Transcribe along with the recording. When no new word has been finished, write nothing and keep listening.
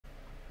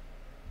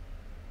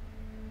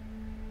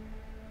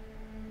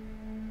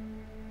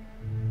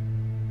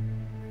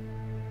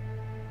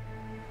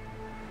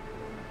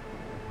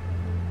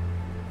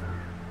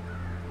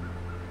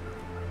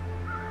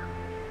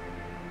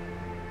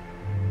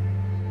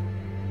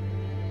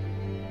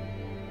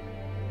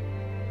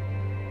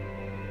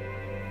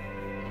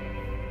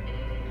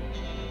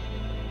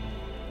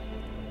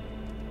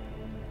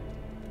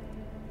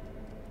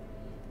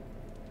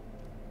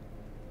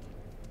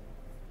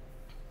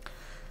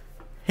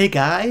Hey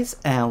guys,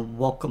 and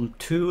welcome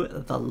to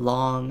The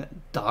Long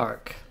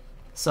Dark.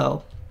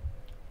 So,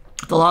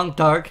 The Long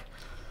Dark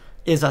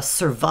is a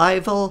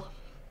survival,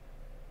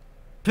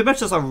 pretty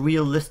much just a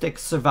realistic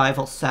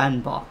survival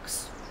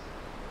sandbox,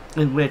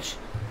 in which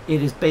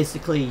it is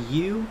basically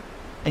you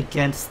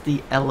against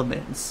the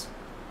elements.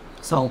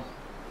 So,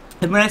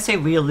 and when I say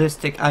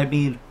realistic, I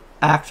mean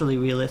actually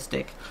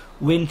realistic.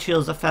 Wind chill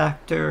is a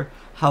factor,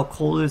 how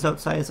cold it is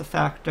outside is a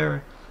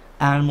factor,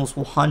 animals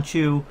will hunt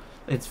you,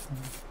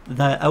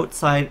 the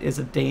outside is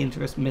a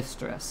dangerous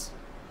mistress.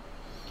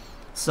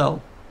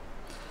 So,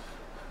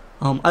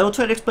 I will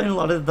try to explain a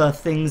lot of the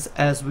things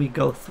as we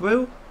go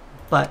through,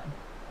 but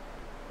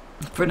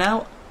for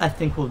now, I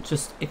think we'll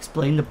just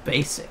explain the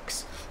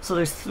basics. So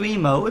there's three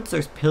modes.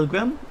 There's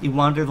Pilgrim. You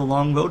wander the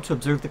long road to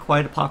observe the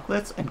quiet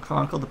apocalypse and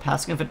chronicle the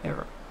passing of an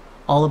era.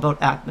 All about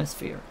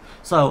atmosphere.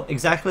 So,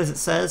 exactly as it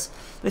says,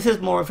 this is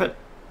more of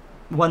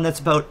one that's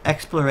about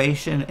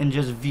exploration and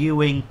just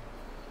viewing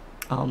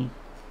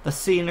the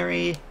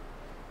scenery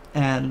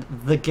and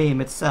the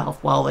game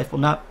itself. Wildlife will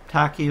not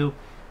attack you,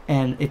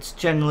 and it's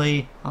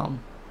generally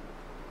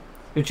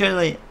you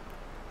generally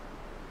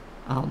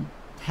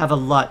have a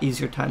lot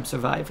easier time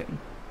surviving.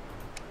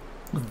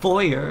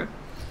 Voyeur,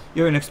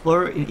 you're an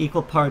explorer in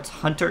equal parts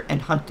hunter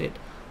and hunted.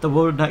 The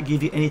world will not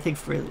give you anything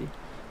freely,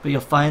 but you'll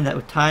find that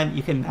with time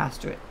you can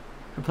master it.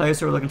 For players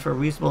who are looking for a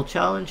reasonable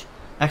challenge,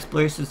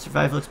 exploration is a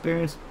survival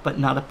experience, but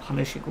not a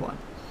punishing one.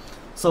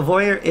 So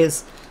Voyeur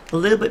is a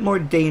little bit more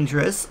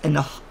dangerous,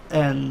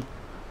 and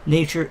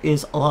nature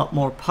is a lot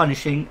more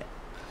punishing.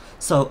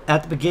 So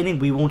at the beginning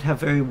we won't have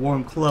very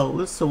warm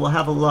clothes, so we'll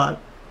have a lot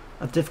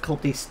of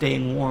difficulty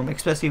staying warm,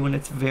 especially when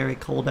it's very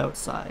cold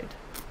outside.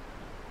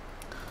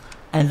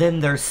 And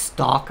then there's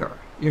Stalker.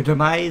 Your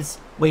demise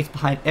waits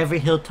behind every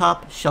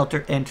hilltop,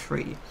 shelter, and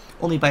tree.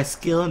 Only by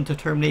skill and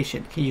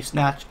determination can you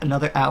snatch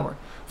another hour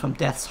from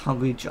death's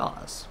hungry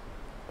jaws.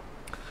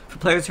 For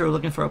players who are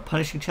looking for a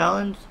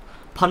punishingly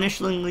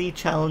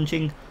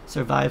challenging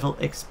survival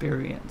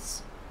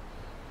experience.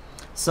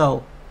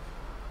 So,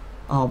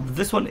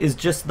 this one is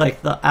just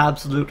like the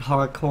absolute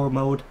hardcore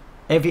mode.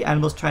 Every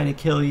animal's trying to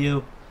kill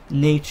you.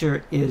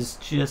 Nature is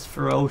just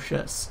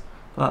ferocious.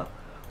 But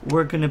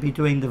we're going to be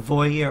doing the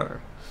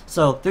Voyeur.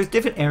 So, there's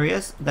different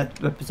areas that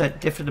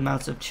represent different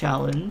amounts of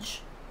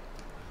challenge.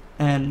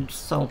 And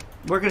so,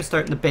 we're going to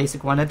start in the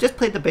basic one. I've just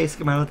played the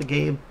basic amount of the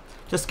game,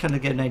 just to kind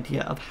of get an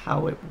idea of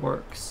how it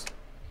works.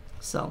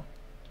 So,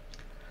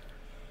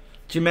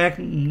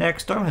 geomagnetic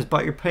storm has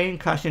brought your plane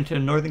crashing into the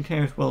northern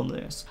Canada's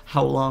wilderness.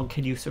 How long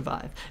can you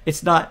survive?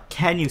 It's not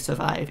can you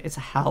survive, it's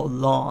how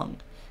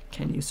long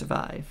can you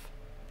survive.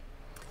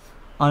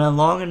 On a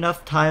long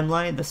enough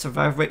timeline, the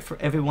survival rate for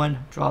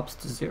everyone drops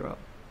to 0.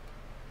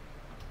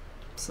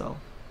 So,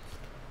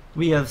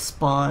 we have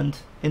spawned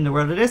in the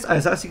wilderness. I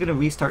was actually going to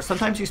restart.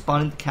 Sometimes you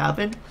spawn in the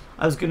cabin.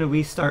 I was going to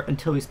restart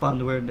until we spawn in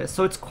the wilderness.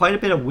 So it's quite a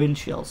bit of wind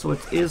chill, so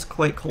it is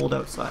quite cold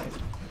outside.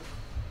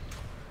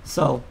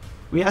 So,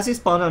 we actually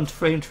spawned on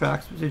train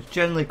tracks, which is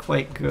generally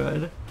quite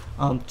good.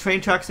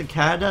 Train tracks in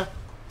Canada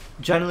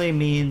generally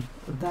mean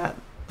that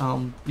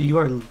you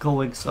are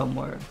going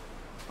somewhere.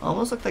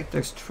 Almost look like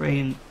there's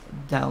train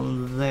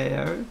down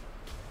there,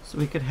 so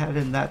we could head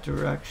in that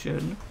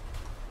direction.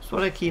 Just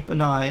want to keep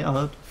an eye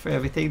out for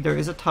everything. There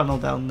is a tunnel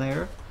down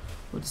there.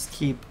 We'll just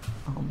keep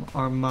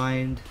our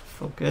mind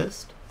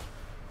focused.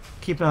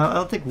 Keep an eye. I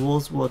don't think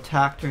wolves will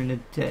attack during the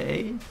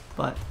day,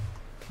 but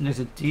there's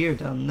a deer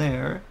down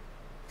there.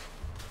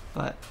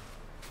 But,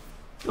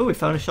 oh, we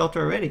found a shelter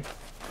already.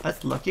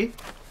 That's lucky.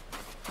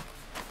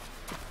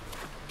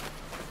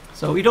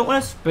 So we don't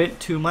want to sprint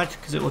too much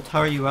because it will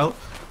tire you out.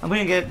 I'm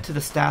going to get to the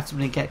stats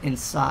when we get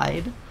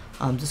inside,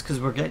 just because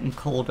we're getting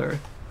colder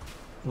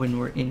when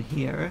we're in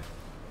here.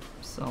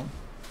 So,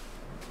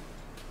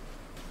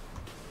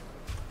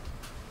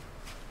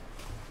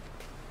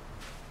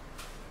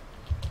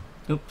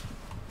 oop,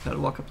 gotta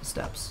walk up the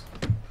steps.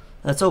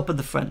 Let's open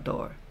the front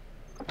door.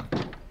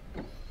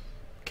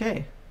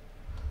 Okay.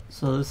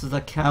 So this is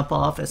a camp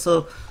office.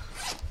 So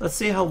let's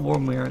see how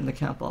warm we are in the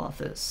camp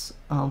office.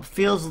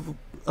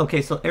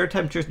 Okay, so air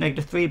temperature is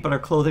 -3, but our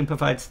clothing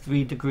provides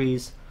 3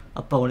 degrees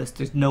of bonus.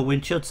 There's no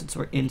wind chill since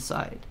we're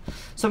inside.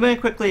 So I'm going to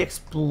quickly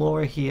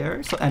explore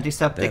here. So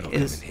antiseptic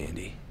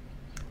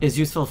is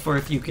useful for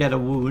if you get a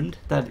wound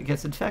that it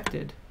gets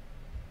infected.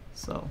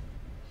 So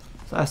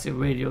that's the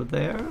radio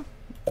there.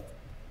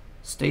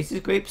 Stacy's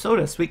grape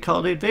soda, sweet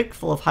quality Vic,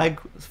 full of high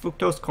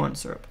fructose corn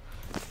syrup.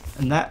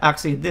 And that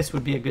actually, this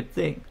would be a good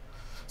thing.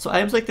 So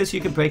items like this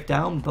you can break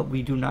down, but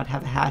we do not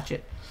have a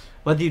hatchet.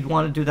 Whether you'd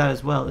want to do that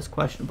as well is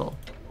questionable.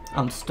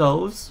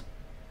 Stoves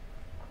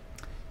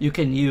you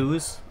can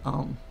use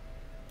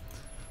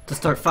to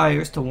start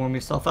fires to warm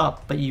yourself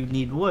up, but you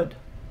need wood,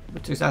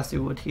 which is actually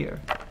wood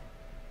here.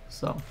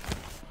 So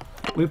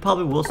we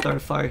probably will start a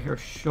fire here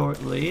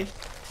shortly,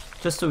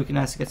 just so we can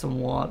actually get some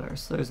water.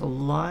 So there's a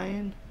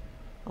line,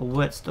 a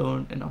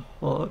whetstone, and a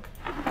hook,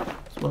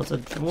 as well as a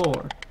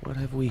drawer. What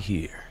have we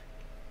here?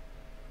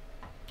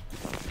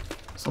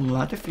 Some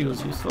lighter fuel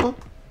is useful.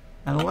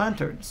 and a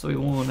lantern. So we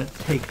want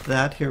to take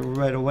that here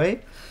right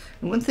away.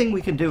 And one thing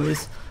we can do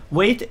is,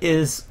 weight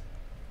is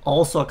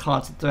also a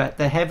constant threat.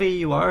 The heavier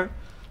you are,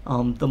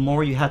 the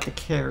more you have to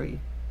carry.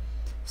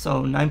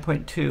 So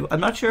 9.2. I'm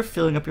not sure if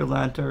filling up your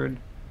lantern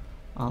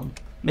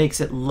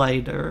makes it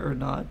lighter or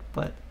not,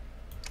 but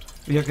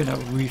we are going to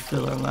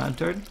refill our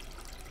lantern.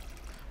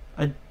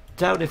 I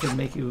doubt if it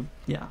make you,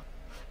 yeah.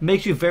 It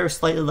makes you very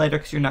slightly lighter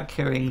because you're not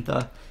carrying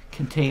the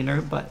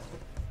container, but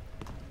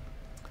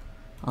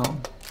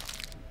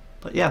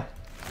yeah.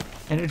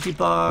 Energy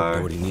bar,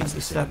 Nobody needs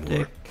this anymore.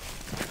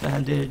 antiseptic,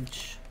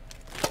 bandage.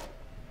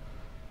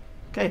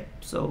 Okay,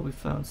 so we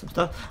found some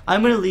stuff.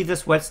 I'm going to leave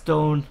this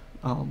whetstone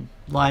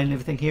line and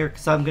everything here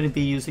because I'm going to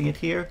be using it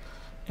here,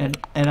 and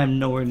I'm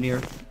nowhere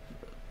near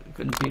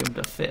going to be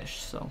able to fish.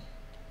 So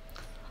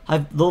I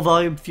have low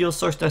volume fuel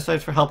source necessary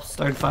for help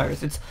start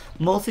fires. It's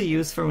mostly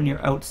used for when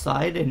you're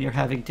outside and you're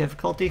having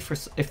difficulty,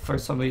 if for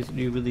some reason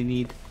you really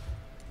need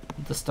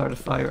to start a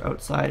fire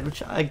outside,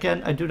 which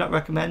again I do not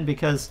recommend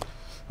because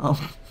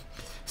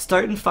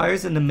starting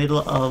fires in the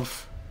middle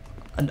of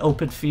an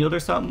open field or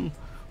something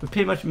would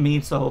pretty much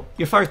mean so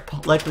your fire's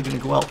likely going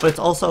to go out, but it's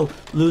also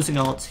losing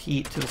all its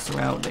heat to the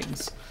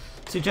surroundings.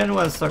 So you generally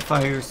want to start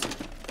fires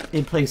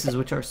in places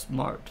which are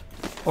smart,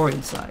 or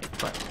inside.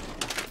 But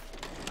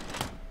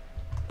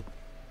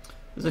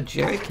there's a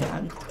jerry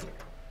can.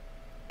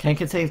 Can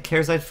contain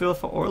kerosene fuel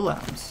for oil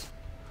lamps.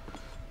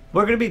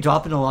 We're going to be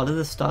dropping a lot of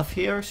this stuff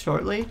here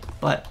shortly,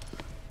 but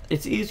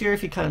it's easier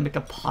if you kind of make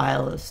a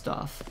pile of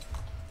stuff.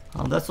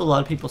 That's what a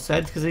lot of people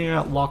said, because then you're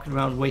not walking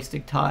around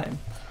wasting time.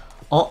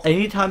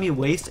 Any time you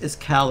waste is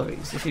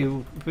calories. If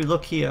we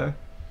look here,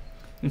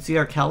 you can see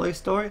our calorie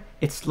store.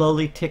 It's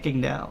slowly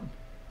ticking down.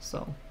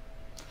 So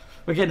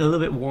we're getting a little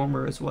bit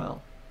warmer as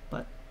well,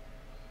 but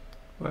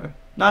we're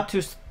not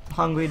too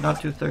hungry,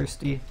 not too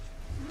thirsty.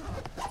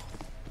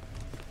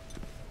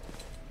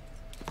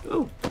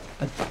 Ooh,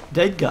 a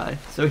dead guy.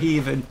 So he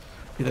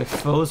either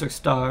froze or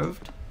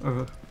starved,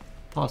 or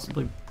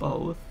possibly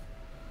both.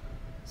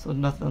 So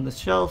nothing on the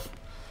shelf.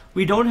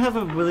 We don't have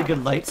a really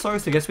good light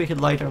source. I guess we could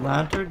light our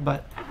lantern,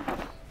 but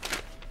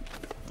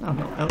I don't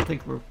know. I don't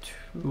think we're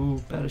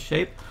too bad of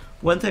shape.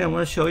 One thing I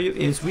want to show you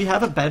is we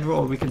have a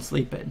bedroll we can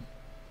sleep in.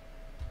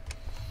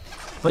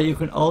 But you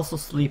can also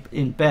sleep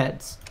in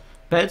beds.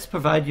 Beds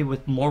provide you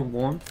with more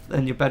warmth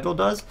than your bedroll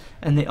does,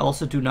 and they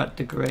also do not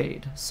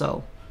degrade.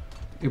 So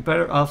you're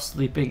better off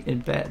sleeping in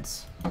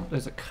beds.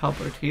 There's a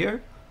cupboard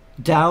here.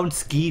 Down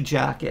ski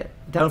jacket.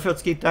 Downfield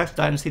ski jacket,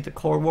 dynasty the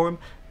core warm,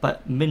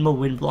 but minimal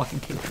wind blocking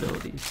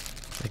capabilities.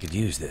 I could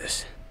use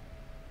this.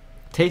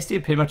 Tasty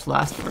and pretty much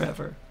last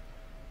forever.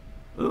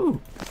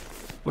 Ooh,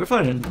 we're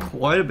finding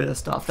quite a bit of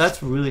stuff.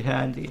 That's really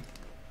handy.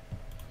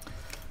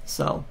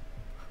 So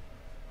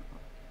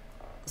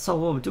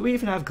do we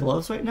even have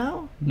gloves right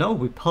now? No,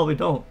 we probably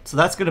don't. So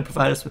that's going to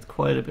provide us with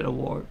quite a bit of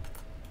warmth.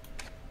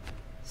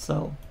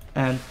 So,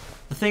 and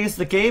the thing is,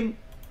 the game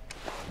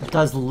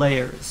does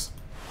layers.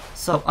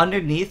 So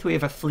underneath we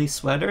have a fleece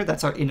sweater.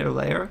 That's our inner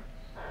layer.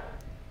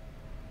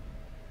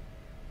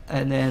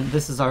 And then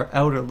this is our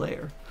outer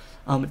layer.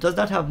 It does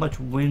not have much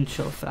wind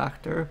chill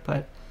factor,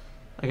 but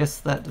I guess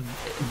that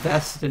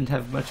vest didn't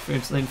have much for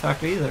insulating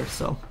factor either,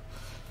 so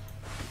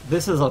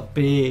this is a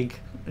big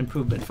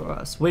improvement for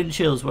us. Wind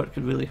chill is what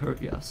could really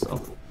hurt you.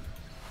 So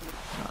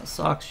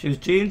socks, shoes,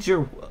 jeans.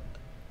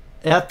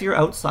 After you're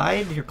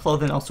outside, your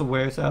clothing also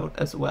wears out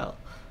as well,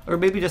 or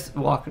maybe just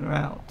walking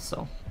around.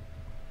 So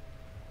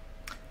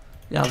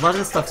yeah, a lot of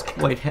this stuff's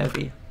quite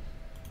heavy.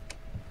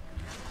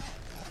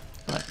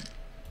 But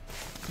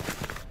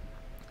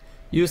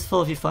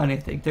useful if you find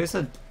anything. There's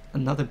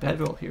another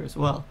bedroll here as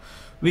well.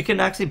 We can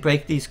actually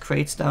break these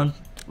crates down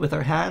with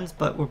our hands,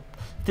 but I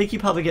think you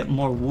probably get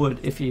more wood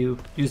if you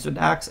use an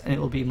axe, and it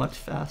will be much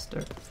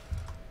faster.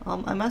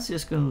 I'm actually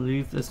just going to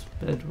leave this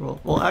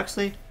bedroll. Well,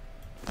 actually,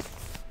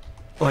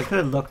 I could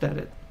have looked at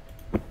it.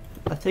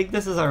 I think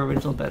this is our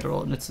original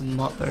bedroll, and it's in a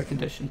lot better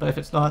condition. But if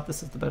it's not,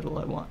 this is the bedroll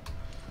I want.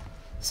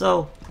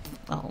 So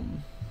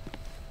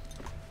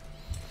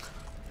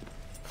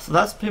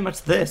that's pretty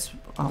much this.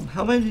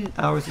 How many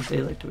hours of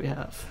daylight do we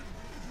have?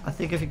 I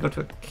think if you go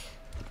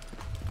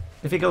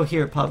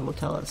here, it probably will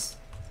tell us.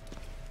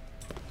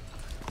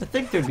 I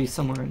think there'd be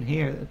somewhere in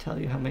here that'll tell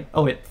you how many.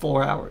 Oh wait,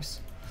 4 hours.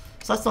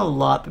 So that's not a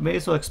lot, but may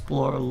as well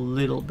explore a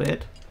little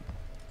bit.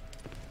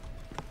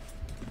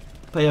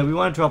 But yeah, we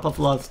want to drop off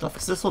a lot of stuff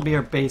because this will be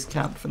our base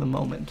camp for the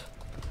moment.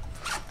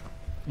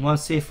 We want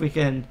to see if we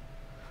can.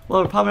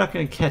 Well, we're probably not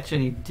going to catch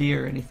any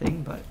deer or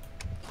anything, but.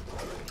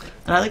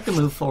 And I like to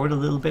move forward a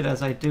little bit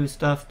as I do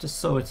stuff, just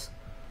so it's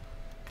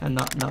kind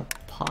of not in a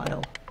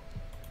pile.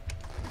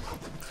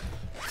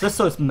 Just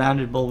so it's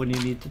manageable when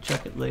you need to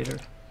check it later.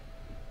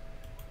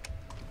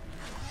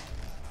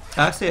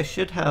 Actually, I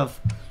should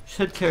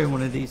carry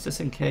one of these just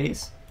in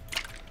case.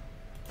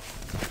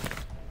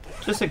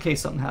 Just in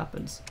case something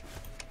happens.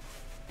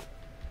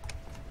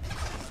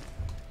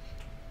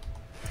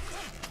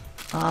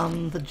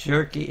 The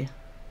jerky.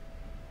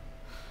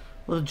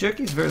 Well, the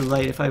jerky's very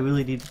light if I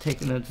really need to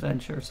take an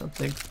adventure or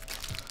something.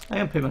 I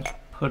can pretty much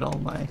put all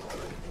my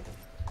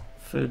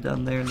food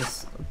down there in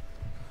this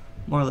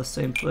more or less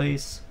same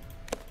place.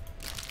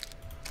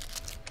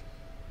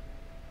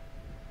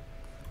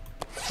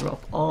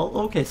 Drop all.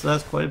 Okay, so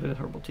that's quite a bit of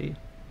herbal tea.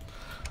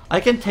 I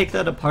can take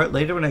that apart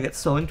later when I get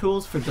sewing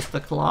tools for just the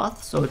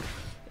cloth, so it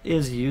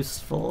is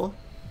useful.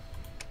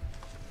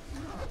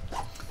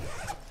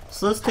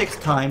 So this takes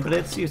time, but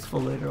it's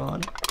useful later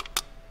on.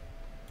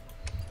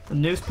 The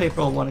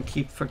newspaper I'll want to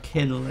keep for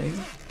kindling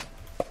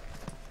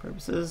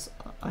purposes.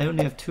 I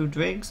only have 2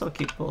 drinks, I'll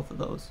keep both of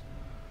those.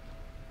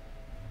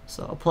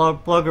 So a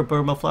plug or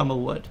burn a flame of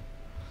wood.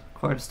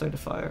 Required to start a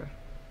fire.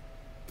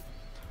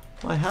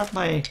 Well, I have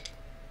my...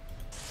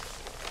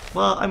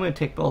 Well, I'm going to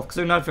take both because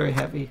they're not very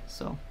heavy,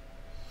 so...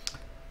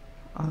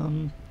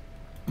 and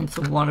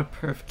some water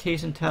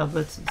purification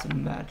tablets and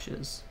some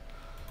matches.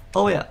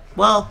 Oh yeah,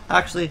 well,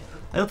 actually,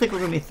 I don't think we're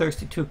going to be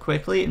thirsty too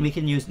quickly, and we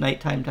can use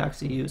nighttime to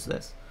actually use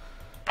this.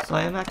 So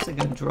I am actually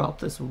going to drop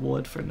this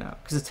wood for now,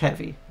 because it's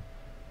heavy.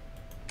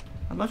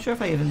 I'm not sure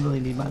if I even really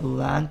need my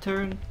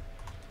lantern,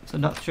 so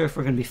I'm not sure if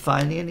we're going to be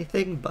finding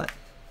anything, but...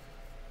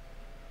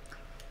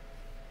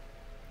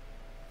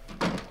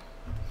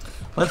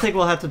 One thing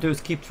we'll have to do is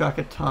keep track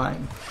of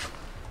time,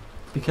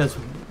 because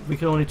we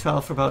can only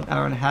travel for about an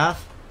hour and a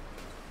half,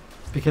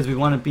 because we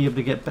want to be able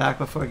to get back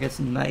before it gets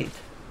night.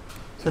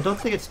 So I don't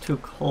think it's too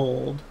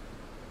cold.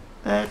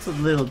 It's a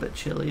little bit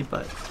chilly,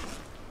 but...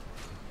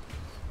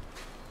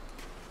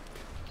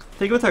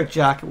 I think with our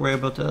jacket we're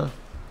able to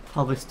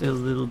probably stay a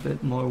little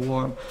bit more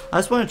warm. I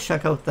just want to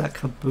check out that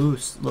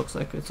caboose. Looks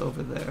like it's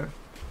over there.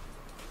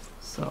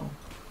 So...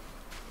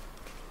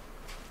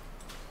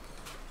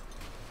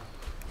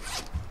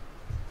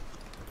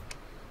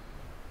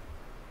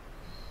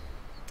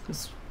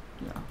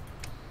 yeah.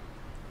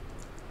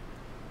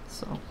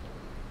 So...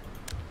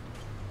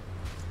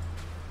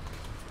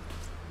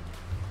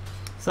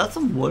 Is that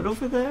some wood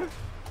over there?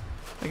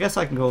 I guess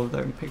I can go over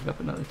there and pick it up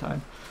another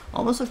time.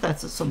 Almost like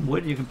that's some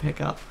wood you can pick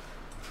up.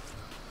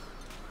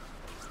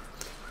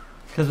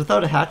 Because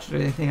without a hatchet or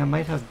anything, I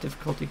might have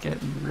difficulty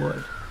getting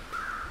wood.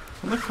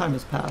 How much time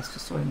has passed,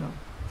 just so I know?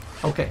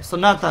 Okay, so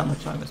not that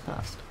much time has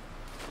passed.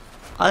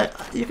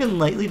 You can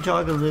lightly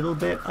jog a little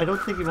bit. I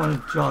don't think you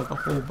want to jog a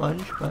whole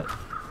bunch, but...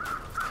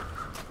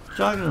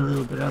 jogging a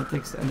little bit I don't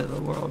think it's the end of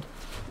the world.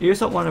 You just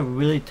don't want to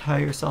really tire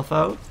yourself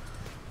out,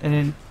 and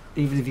then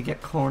even if you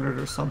get cornered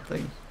or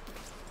something.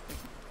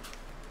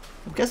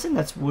 I'm guessing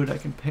that's wood I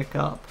can pick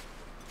up.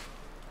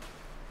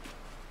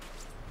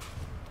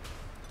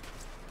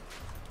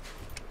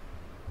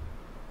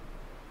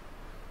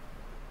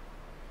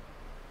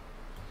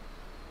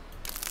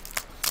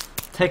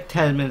 Take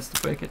 10 minutes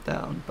to break it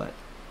down, but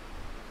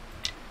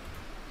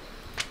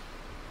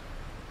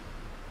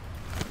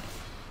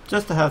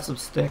just to have some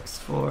sticks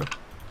for...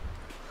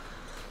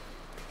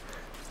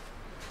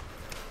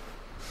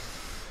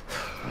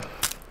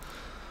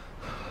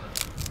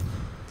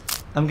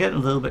 I'm getting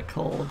a little bit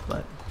cold,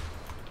 but...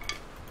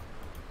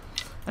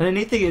 And the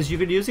neat thing is you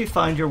can usually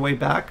find your way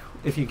back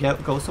if you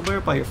go somewhere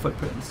by your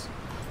footprints.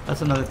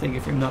 That's another thing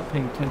if you're not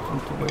paying attention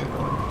to where you're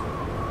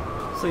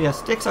going. So yeah,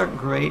 sticks aren't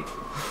great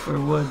for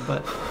wood,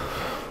 but...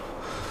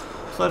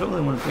 So I don't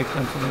really want to break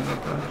down too many more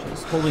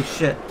branches. Holy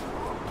shit.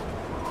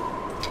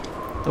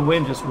 The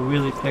wind just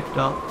really picked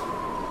up.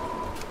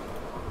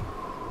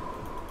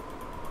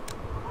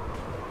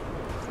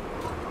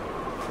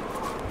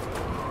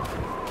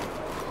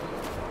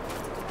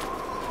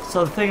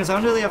 So the thing is, I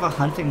don't really have a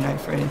hunting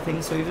knife or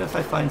anything, so even if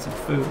I find some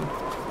food,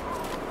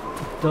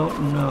 I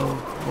don't know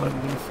what I'm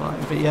going to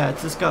find. But yeah, it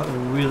just got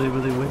really,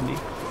 really windy.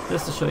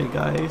 Just to show you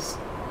guys,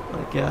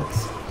 like, yeah,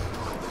 it's...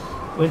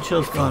 Wind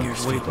chill's gone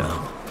way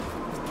down.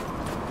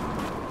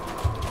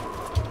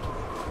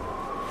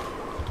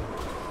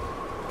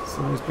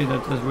 So there's been a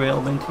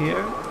derailment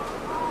here.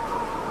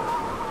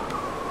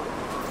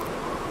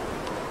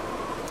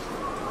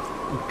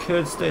 We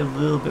could stay a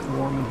little bit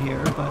warm in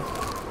here, but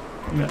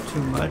not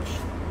too much.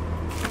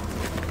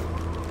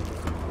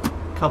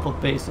 Couple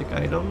basic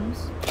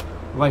items.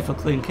 Rifle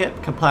clean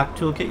kit, compact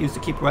toolkit used to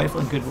keep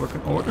rifle in good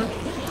working order.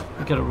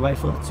 We get a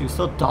rifle that's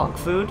useful. Dog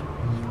food.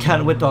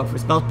 Can't with dog food.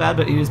 Smells bad,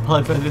 but it is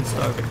probably better than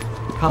starving.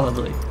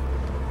 Probably.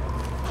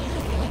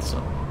 So.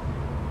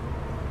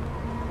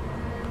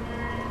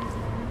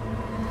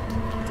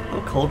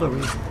 How cold are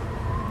we?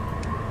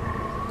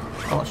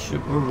 Oh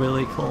shoot, we're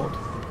really cold.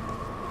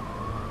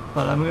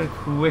 But I'm gonna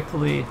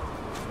quickly...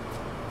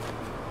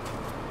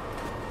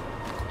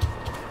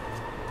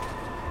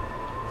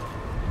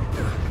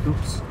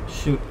 Oops,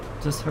 shoot,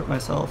 just hurt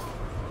myself.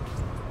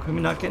 Can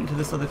we not get into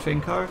this other train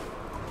car?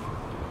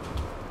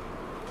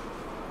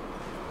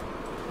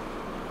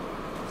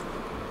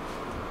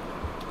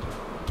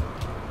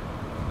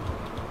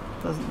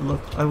 Doesn't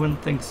look, I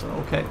wouldn't think so.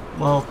 Okay,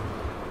 well,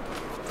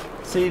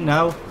 see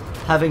now,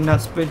 having not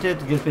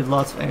sprinted gives me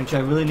lots of energy. I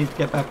really need to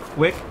get back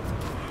quick.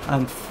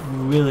 I'm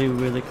really,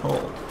 really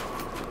cold.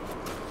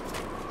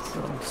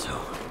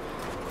 So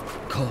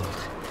cold.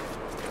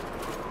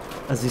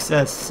 As he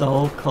says,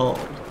 so cold.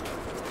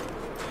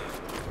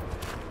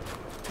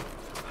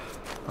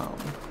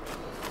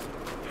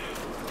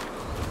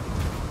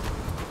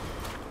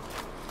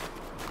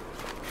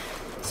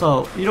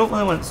 So you don't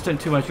really want to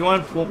stint too much. You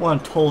won't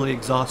want to totally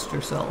exhaust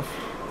yourself.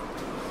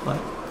 But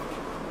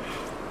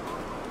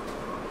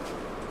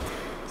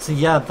so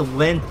yeah, the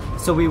wind.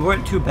 So we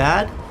weren't too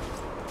bad.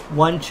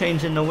 One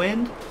change in the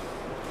wind,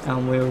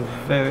 and we were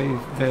very,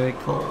 very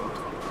cold.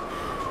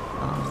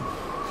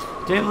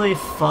 Didn't really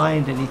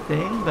find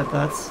anything, but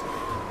that's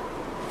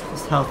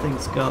just how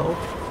things go.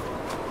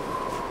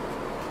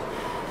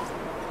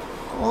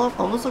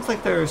 Almost looks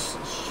like there's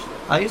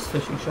ice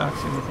fishing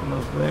shacks or anything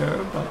over there,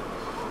 but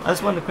I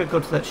just wanted to quick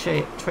go to that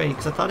trade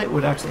because I thought it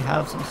would actually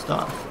have some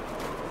stuff.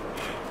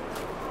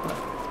 But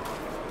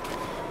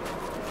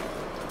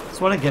just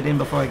want to get in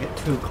before I get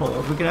too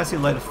cold. We can actually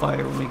light a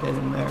fire when we get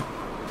in there.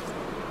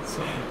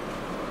 So.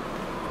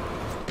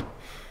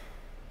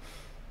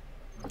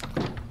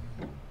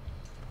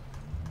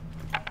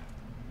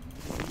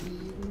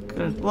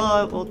 Good.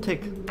 Well, we'll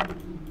take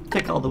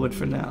all the wood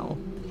for now.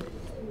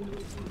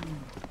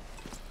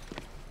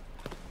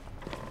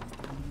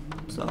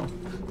 So,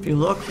 if you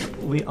look,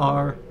 we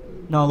are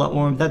not a lot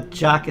warm. That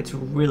jacket's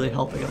really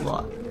helping a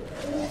lot.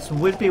 So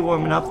we'd be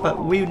warm enough,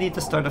 but we need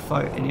to start a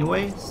fire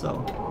anyway,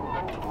 so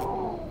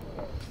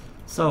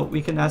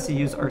we can actually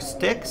use our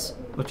sticks,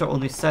 which are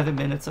only 7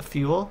 minutes of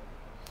fuel,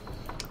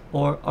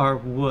 or our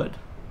wood.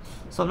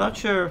 So I'm not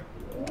sure.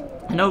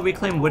 I know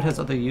reclaimed wood has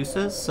other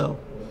uses, so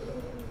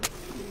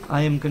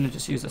I am going to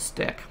just use a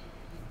stick.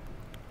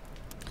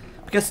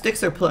 Because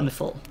sticks are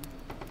plentiful.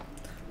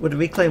 With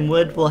reclaimed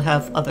wood, we'll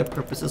have other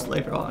purposes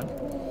later on.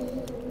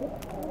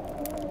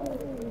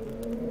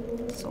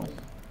 So.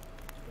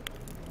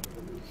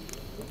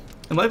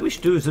 And what we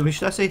should do is we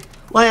should actually...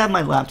 Well, I have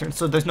my lantern,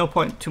 so there's no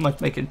point too much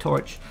making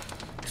torch.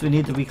 Because we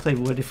need the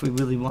reclaimed wood if we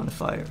really want a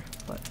fire.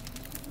 But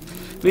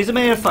the reason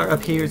I made a fire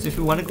up here is if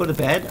we want to go to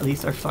bed, at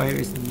least our fire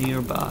is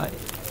nearby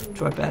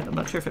to our bed. I'm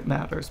not sure if it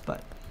matters,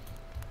 but...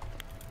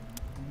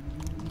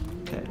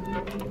 Okay.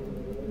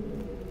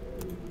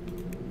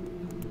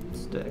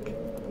 Stick.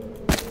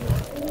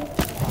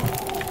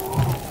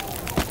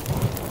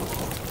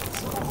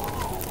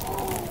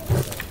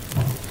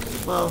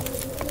 Well,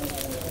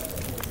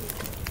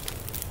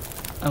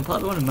 I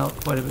probably want to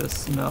melt quite a bit of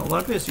snow. Why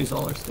don't we just use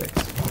all our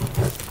sticks?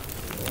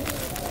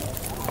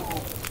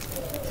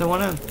 So I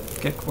want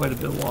to get quite a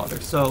bit of water.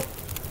 So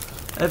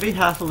every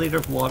half a liter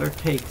of water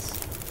takes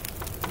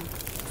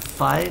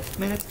 5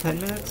 minutes,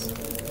 10 minutes? So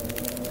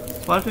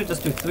why don't we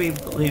just do 3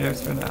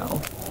 liters for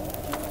now?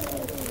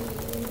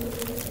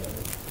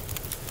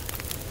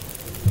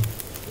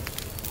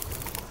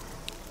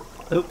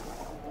 Oop.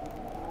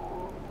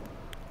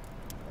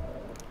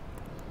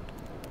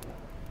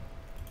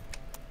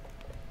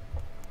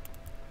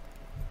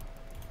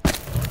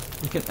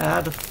 We can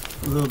add a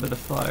little bit of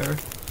fire.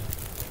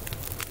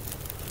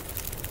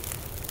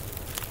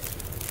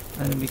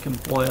 And then we can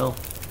boil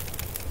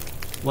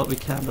what we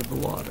can of the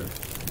water.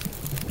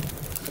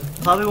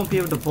 Probably won't be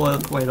able to boil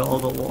quite all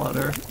the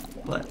water,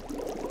 but...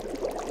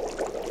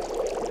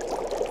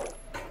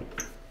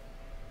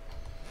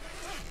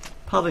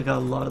 Probably got a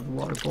lot of the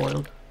water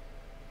boiled.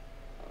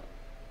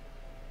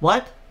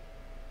 What?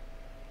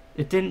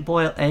 It didn't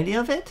boil any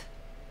of it?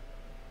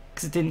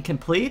 Because it didn't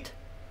complete?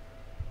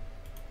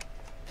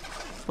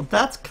 Well,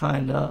 that's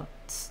kinda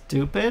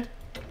stupid.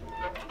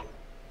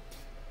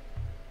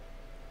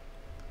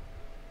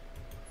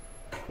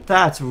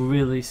 That's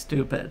really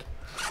stupid.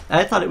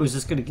 I thought it was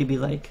just gonna give me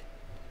like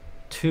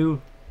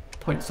 2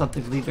 point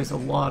something liters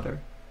of water.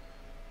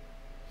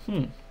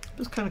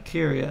 Just kinda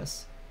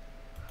curious.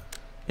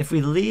 If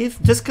we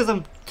leave, just because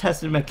I'm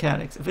testing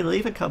mechanics, if we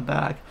leave and come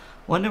back,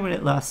 wonder when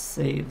it last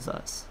saves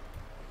us.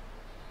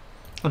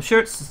 I'm sure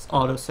it's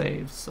auto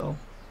saves, so.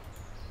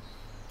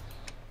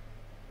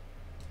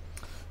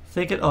 I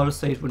think it auto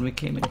saved when we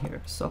came in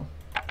here, so.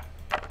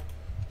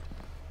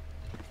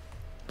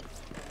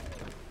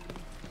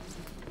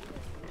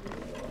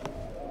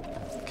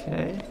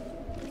 Okay.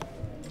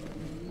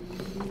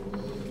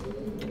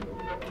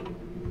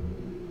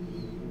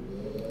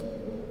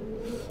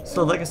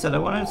 So like I said, I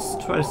want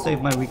to try to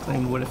save my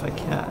reclaimed wood if I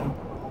can.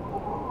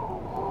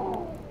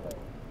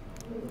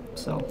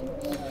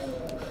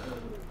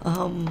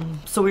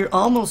 So we're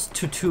almost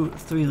to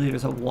 3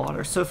 liters of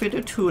water. So if we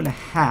do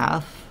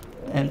 2.5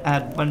 and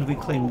add 1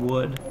 reclaimed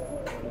wood,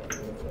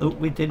 oh,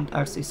 we didn't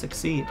actually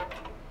succeed.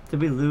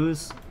 Did we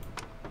lose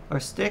our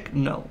stick?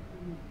 No.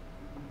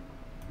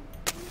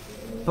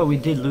 But we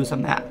did lose a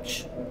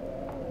match.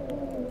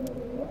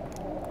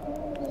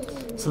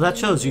 So that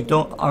shows you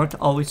aren't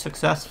always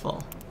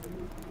successful.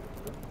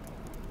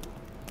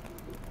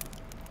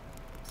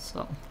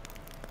 So.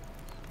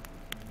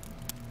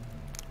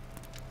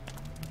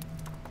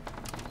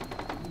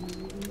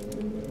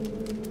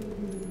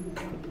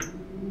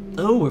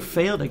 Oh, we're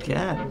failed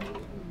again.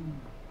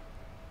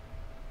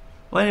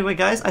 Well, anyway,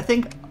 guys, I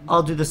think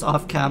I'll do this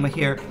off camera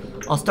here.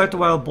 I'll start the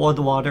while boil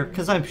the water,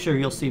 because I'm sure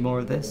you'll see more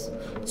of this.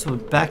 So we're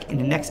back in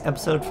the next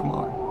episode for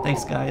more.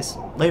 Thanks, guys.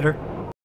 Later.